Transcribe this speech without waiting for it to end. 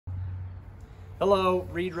Hello,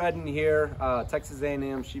 Reed Redden here, Texas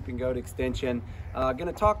A&M Sheep and Goat Extension. Going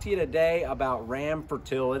to talk to you today about Ram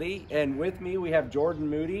Fertility, and with me we have Jordan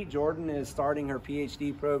Moody. Jordan is starting her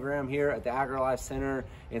PhD program here at the AgriLife Center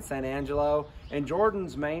in San Angelo, and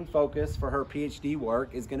Jordan's main focus for her PhD work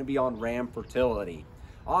is going to be on Ram Fertility.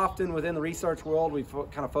 Often within the research world, we've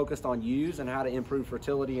kind of focused on ewes and how to improve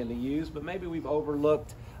fertility in the ewes, but maybe we've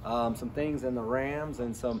overlooked some things in the rams,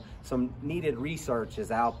 and some needed research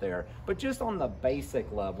is out there. But just on the basic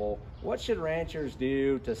level, what should ranchers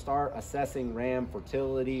do to start assessing ram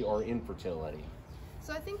fertility or infertility?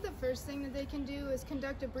 So I think the first thing that they can do is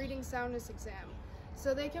conduct a breeding soundness exam.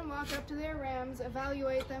 So they can walk up to their rams,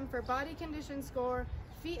 evaluate them for body condition score,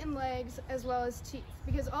 feet and legs, as well as teeth,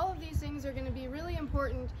 because all of these things are going to be really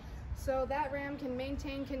important so that ram can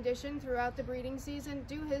maintain condition throughout the breeding season,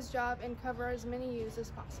 do his job, and cover as many ewes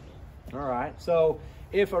as possible. All right, so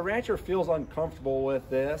if a rancher feels uncomfortable with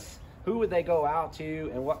this, who would they go out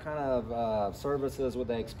to, and what kind of services would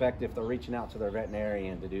they expect if they're reaching out to their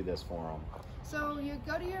veterinarian to do this for them? So you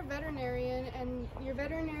go to your veterinarian, and your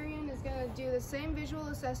veterinarian is going to do the same visual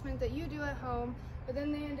assessment that you do at home, but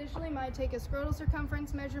then they additionally might take a scrotal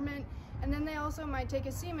circumference measurement, and then they also might take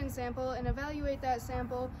a semen sample and evaluate that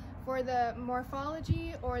sample for the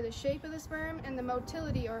morphology or the shape of the sperm and the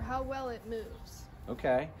motility, or how well it moves.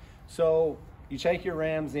 Okay, so you take your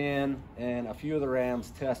rams in and a few of the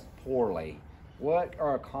rams test poorly. What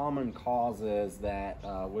are common causes that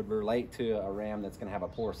would relate to a ram that's going to have a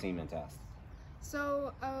poor semen test?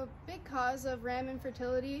 So a big cause of ram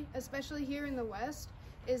infertility, especially here in the West,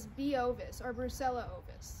 is B. ovis or Brucella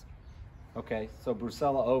ovis. Okay, so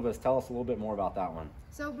Brucella ovis, tell us a little bit more about that one.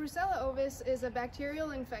 So Brucella ovis is a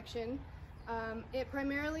bacterial infection. It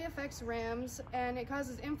primarily affects rams, and it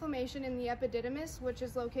causes inflammation in the epididymis, which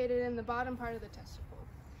is located in the bottom part of the testicle.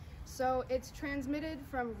 So it's transmitted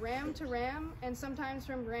from ram to ram, and sometimes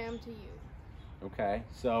from ram to ewe. Okay,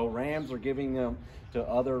 so rams are giving them to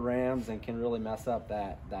other rams and can really mess up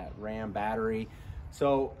that ram battery.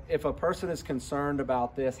 So if a person is concerned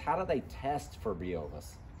about this, how do they test for B.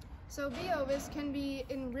 ovis? So B. ovis can be,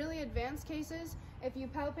 in really advanced cases, if you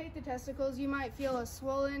palpate the testicles, you might feel a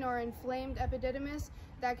swollen or inflamed epididymis.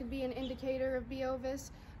 That could be an indicator of B.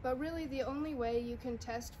 ovis. But really the only way you can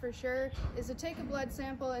test for sure is to take a blood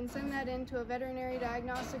sample and send that into a veterinary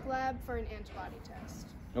diagnostic lab for an antibody test.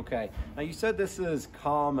 Okay, now you said this is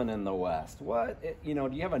common in the West. Do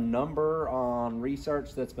you have a number on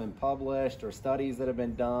research that's been published or studies that have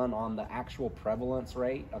been done on the actual prevalence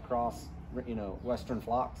rate across, Western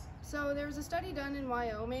flocks? So there was a study done in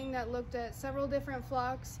Wyoming that looked at several different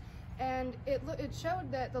flocks, and it showed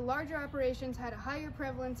that the larger operations had a higher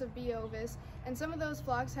prevalence of B. ovis, and some of those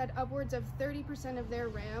flocks had upwards of 30% of their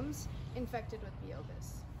rams infected with B.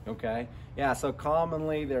 ovis. Okay, yeah, so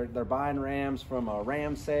commonly they're buying rams from a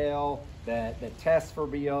ram sale that tests for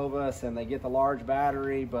B. ovis, and they get the large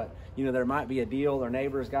battery, but there might be a deal, their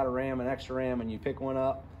neighbor's got a ram, an extra ram, and you pick one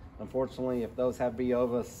up. Unfortunately, if those have B.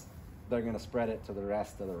 ovis, they're going to spread it to the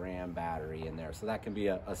rest of the ram battery in there, so that can be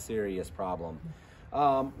a serious problem.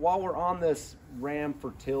 While we're on this ram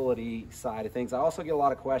fertility side of things, I also get a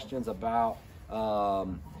lot of questions about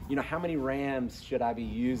how many rams should I be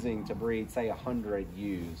using to breed, say, 100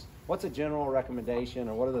 ewes? What's a general recommendation,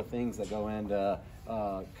 or what are the things that go into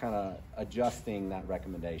kind of adjusting that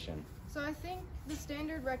recommendation? So I think the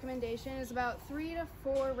standard recommendation is about 3 to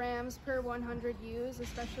 4 rams per 100 ewes,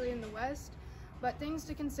 especially in the West. But things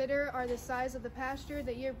to consider are the size of the pasture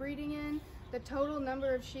that you're breeding in, the total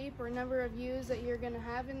number of sheep or number of ewes that you're going to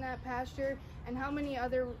have in that pasture, and how many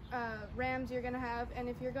other rams you're going to have, and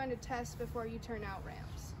if you're going to test before you turn out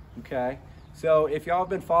rams. Okay, so if y'all have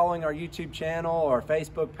been following our YouTube channel or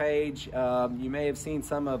Facebook page, you may have seen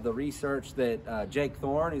some of the research that Jake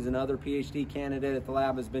Thorne, who's another PhD candidate at the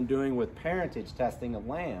lab, has been doing with parentage testing of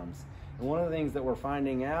lambs. And one of the things that we're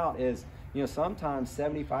finding out is, sometimes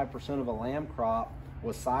 75% of a lamb crop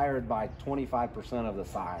was sired by 25% of the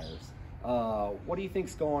sires. What do you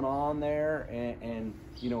think's going on there, and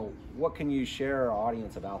what can you share our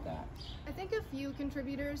audience about that? I think a few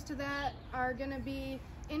contributors to that are going to be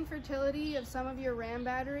infertility of some of your ram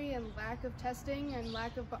battery, and lack of testing, and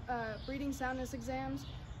lack of breeding soundness exams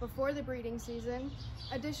before the breeding season.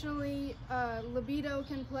 Additionally, libido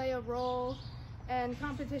can play a role, and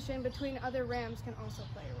competition between other rams can also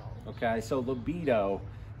play a role. Okay, so libido.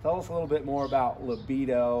 Tell us a little bit more about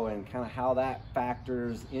libido and kind of how that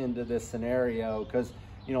factors into this scenario, because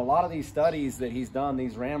a lot of these studies that he's done,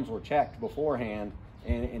 these rams were checked beforehand,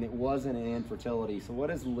 and it wasn't an infertility. So what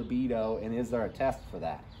is libido, and is there a test for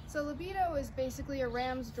that? So libido is basically a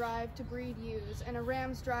ram's drive to breed ewes, and a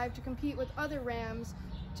ram's drive to compete with other rams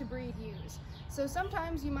to breed ewes. So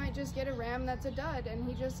sometimes you might just get a ram that's a dud and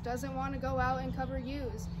he just doesn't want to go out and cover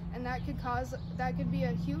ewes, and that could be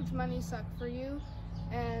a huge money suck for you,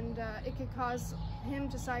 and it could cause him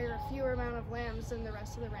to sire a fewer amount of lambs than the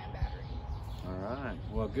rest of the ram battery. All right,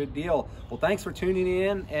 well, good deal. Well, thanks for tuning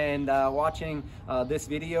in and watching this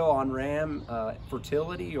video on ram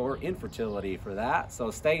fertility or infertility for that.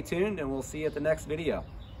 So stay tuned and we'll see you at the next video.